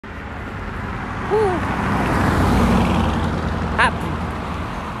Woo. Happy.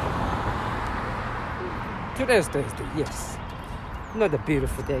 Today's Thursday, yes. Another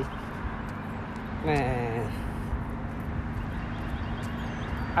beautiful day. Man,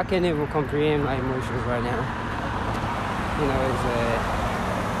 I can't even comprehend my emotions right now. You know, it's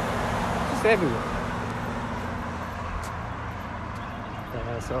just everywhere.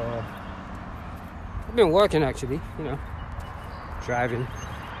 So I've been working actually, you know, driving.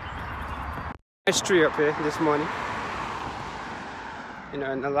 Nice tree up here this morning. You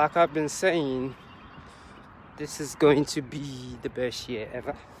know, and like I've been saying, this is going to be the best year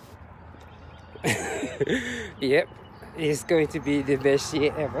ever. Yep, it's going to be the best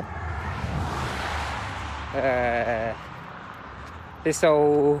year ever. This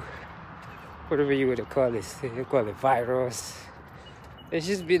whole, whatever you would call this, you call it virus. It's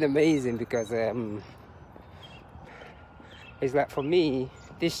just been amazing because it's like for me,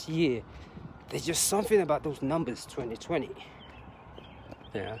 this year, there's just something about those numbers, 2020.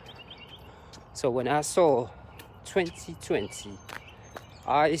 Yeah. So when I saw 2020,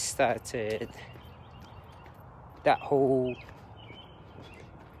 I started that whole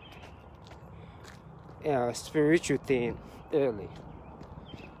spiritual thing early.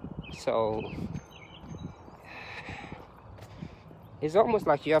 So it's almost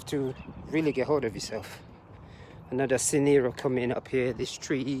like you have to really get hold of yourself. Another scenario coming up here, these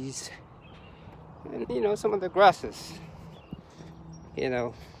trees, and you know, some of the grasses, you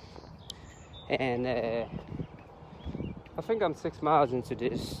know, and I think I'm 6 miles into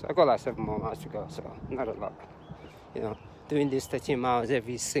this. I got like 7 more miles to go, so not a lot. You know, doing this 13 miles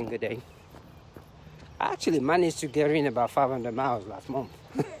every single day. I actually managed to get in about 500 miles last month.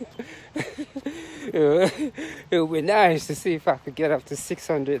 It would be nice to see if I could get up to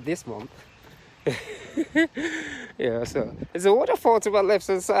 600 this month. Yeah, so there's a waterfall to my left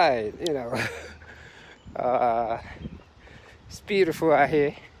hand side, you know. It's beautiful out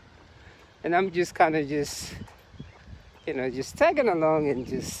here. And I'm just kind of just, you know, just tagging along and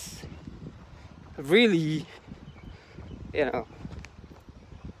just really, you know,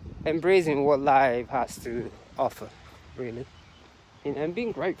 embracing what life has to offer, really, you know, and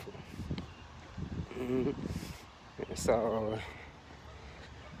being grateful. So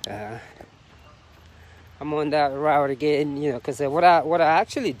I'm on that route again, you know, because what I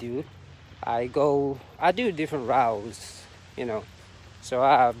actually do, I do different routes, you know. So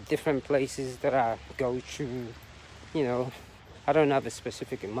I have different places that I go to, you know. I don't have a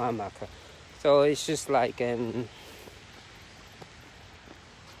specific mile marker. So it's just like, I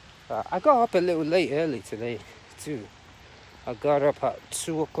got up a little early today, too. I got up at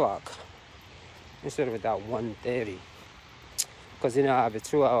 2 o'clock instead of about 1:30. Because, you know, I have a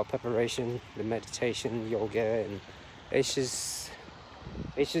 2-hour preparation, the meditation, yoga, and it's just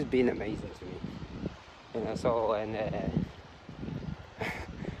been amazing to me. You know, so, and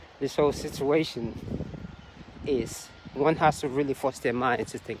this whole situation is one has to really force their mind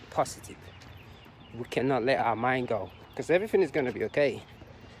to think positive. We cannot let our mind go because everything is going to be okay.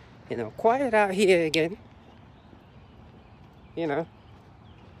 You know, quiet out here again. You know,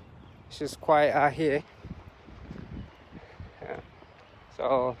 it's just quiet out here. Yeah.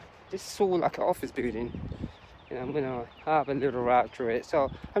 So this is all like an office building. You know, I'm gonna have a little route through it. So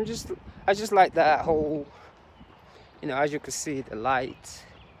I just like that whole, you know, as you can see, the light,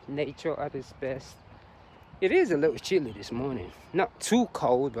 nature at its best. It is a little chilly this morning. Not too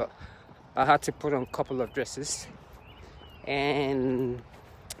cold, but I had to put on a couple of dresses. And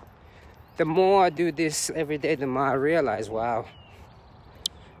the more I do this every day, the more I realize, wow,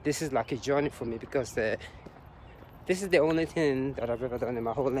 this is like a journey for me because this is the only thing that I've ever done in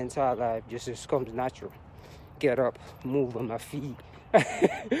my whole entire life. Just comes natural. Get up, move on my feet.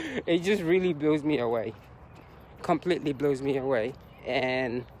 It just really blows me away. Completely blows me away.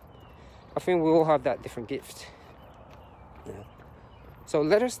 And I think we all have that different gift. You know? So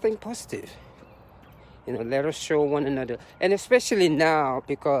let us think positive. You know, let us show one another. And especially now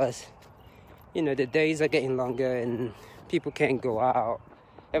because, you know, the days are getting longer and people can't go out.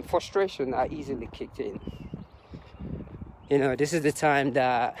 And frustration are easily kicked in. You know, this is the time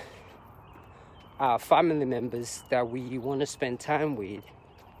that our family members that we want to spend time with,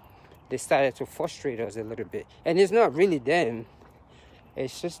 they started to frustrate us a little bit. And it's not really them.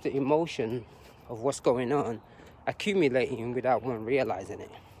 It's just the emotion of what's going on accumulating without one realizing it.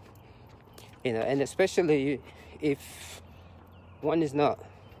 You know, and especially if one is not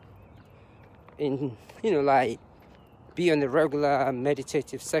in, you know, like be on the regular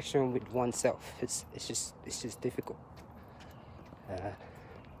meditative section with oneself. It's just difficult.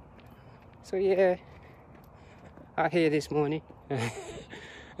 So yeah, out here this morning.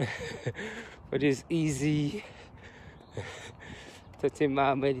 for this easy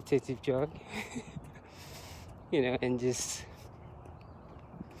 13-mile meditative jog. You know, and just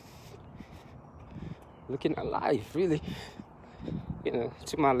looking at life, really. You know,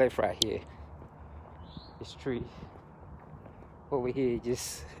 to my left right here, this tree. Over here,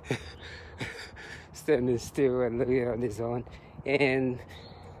 just standing still and looking on his own. And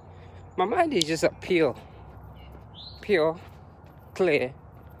my mind is just pure, clear,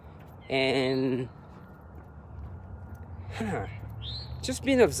 and just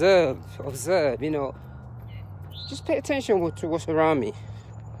being observed, you know, just pay attention to what's around me.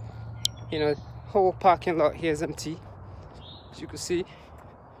 You know, whole parking lot here is empty. As you can see,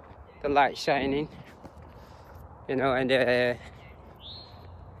 the light shining, you know, and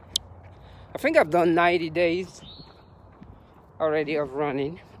I think I've done 90 days already of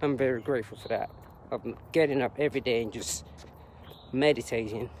running. I'm very grateful for that, of getting up every day and just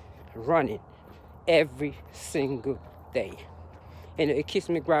meditating, running every single day. And it keeps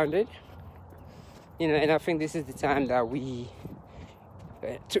me grounded, you know, and I think this is the time that we,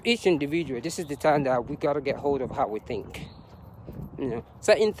 to each individual, this is the time that we got to get hold of how we think. You know,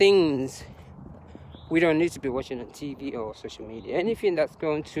 certain things we don't need to be watching on TV or social media. Anything that's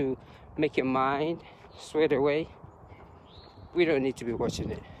going to make your mind sweat away, we don't need to be watching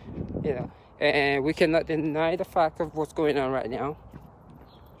it. You know, and we cannot deny the fact of what's going on right now.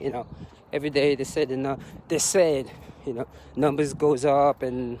 You know, every day they said, you know, numbers goes up,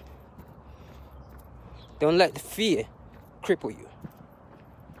 and don't let the fear cripple you.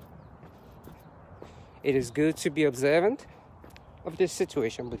 It is good to be observant of this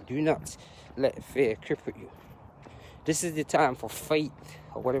situation, but do not let fear cripple you. This is the time for faith,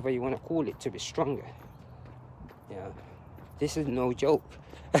 or whatever you want to call it, to be stronger. Yeah, this is no joke.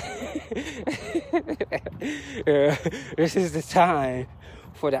 This is the time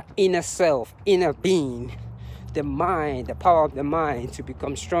for the inner self, inner being, the mind, the power of the mind to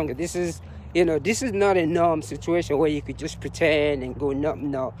become stronger. This is, you know, this is not a norm situation where you could just pretend and go numb.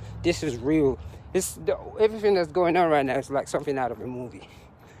 No, this is real. Everything that's going on right now is like something out of a movie.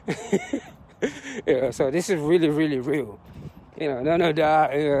 Yeah, so this is really, really real. You know, none of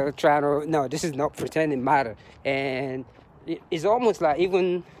that trying to, no, this is not pretending matter. And it's almost like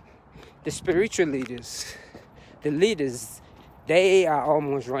even the spiritual leaders, the leaders, they are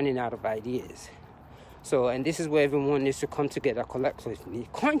almost running out of ideas. So, and this is where everyone needs to come together collectively,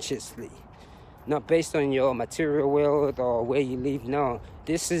 consciously. Not based on your material wealth or where you live. No,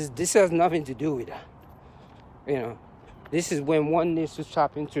 this has nothing to do with that. You know, this is when one needs to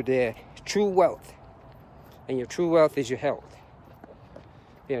tap into their true wealth, and your true wealth is your health.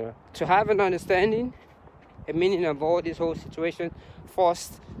 You know, to have an understanding, a meaning of all this whole situation,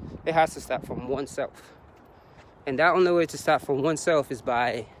 first it has to start from oneself, and that only way to start from oneself is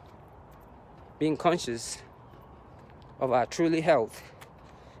by being conscious of our truly health.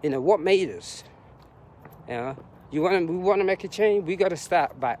 You know, what made us. You know, we want to make a change, we got to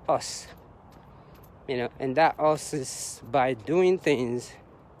start by us. You know, and that us is by doing things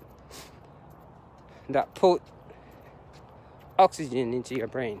that put oxygen into your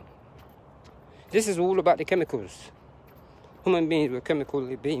brain. This is all about the chemicals. Human beings were chemical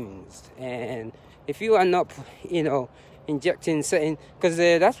beings, and if you are not, you know, injecting certain, because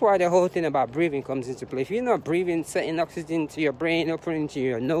that's why the whole thing about breathing comes into play. If you're not breathing certain oxygen to your brain, up into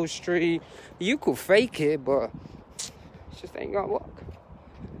your nose tree, you could fake it, but it just ain't gonna work.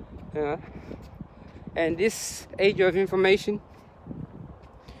 Yeah. And this age of information,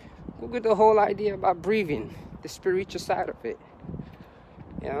 look at the whole idea about breathing, the spiritual side of it.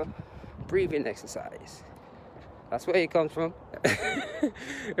 You know, breathing exercise. That's where it comes from.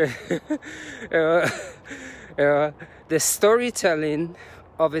 The storytelling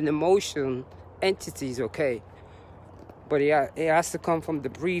of an emotion entity is okay, but it has to come from the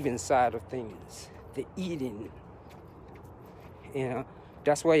breathing side of things, the eating. You know,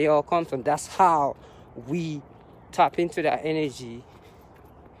 that's where it all comes from. That's how we tap into that energy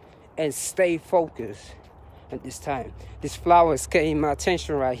and stay focused at this time. This flower is getting my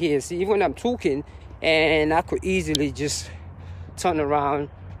attention right here. See, even when I'm talking, and I could easily just turn around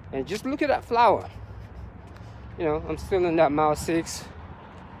and just look at that flower. You know, I'm still in that mile 6.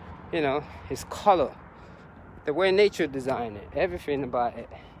 You know, its color, the way nature designed it, everything about it.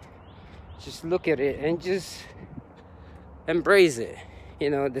 Just look at it and just embrace it. You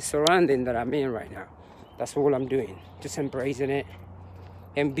know, the surrounding that I'm in right now. That's all I'm doing. Just embracing it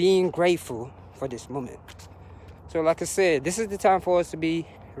and being grateful for this moment. So like I said, this is the time for us to be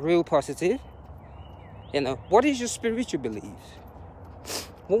real positive. You know, what is your spiritual beliefs?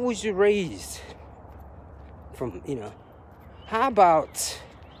 What was you raised from, you know? How about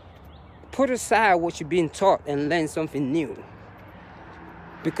put aside what you're being taught and learn something new.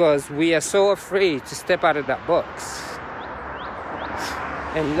 Because we are so afraid to step out of that box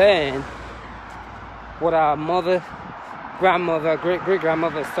and learn what our mother, grandmother,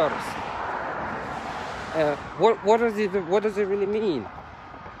 great-great-grandmother taught us. What does it really mean?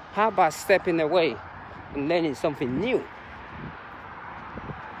 How about stepping away and learning something new?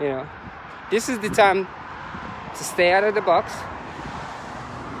 You know, this is the time to stay out of the box.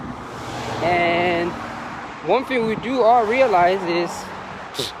 And one thing we do all realize is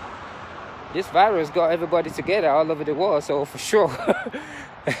this virus got everybody together all over the world. So for sure,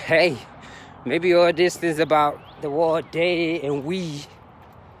 hey, maybe all this is about the world day and we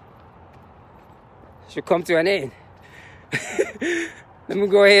should come to an end. Let me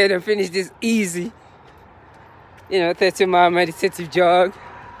go ahead and finish this easy, 30-mile meditative jog.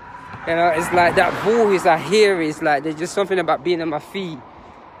 It's like that voice I hear. It's like there's just something about being on my feet.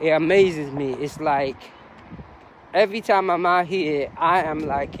 It amazes me. It's like every time I'm out here, I am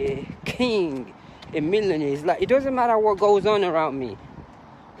like a king, a millionaire. It's like it doesn't matter what goes on around me.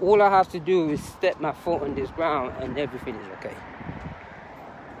 All I have to do is step my foot on this ground and everything is okay.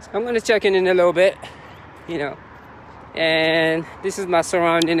 So I'm going to check in a little bit, and this is my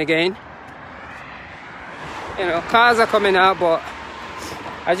surrounding again. Cars are coming out, but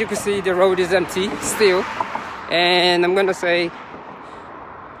as you can see, the road is empty still. And I'm going to say,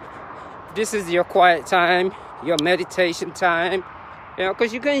 this is your quiet time, your meditation time,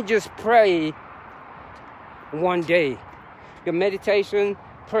 because you can't just pray one day. Your meditation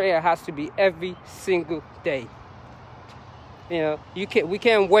prayer has to be every single day. We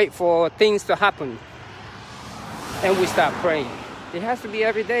can't wait for things to happen and we start praying. It has to be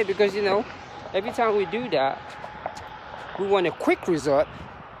every day because, every time we do that, we want a quick result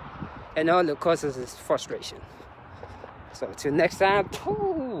and all it causes is frustration. So till next time,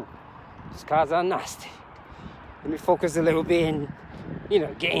 these cars are nasty. Let me focus a little bit and,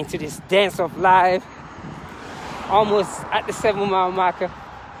 get into this dance of life. Almost at the 7-mile marker.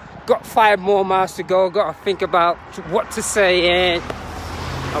 Got 5 more miles to go. Got to think about what to say. And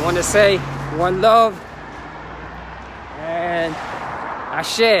I want to say one love. And I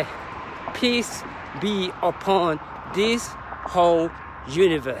share. Peace be upon this whole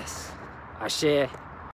universe. I share.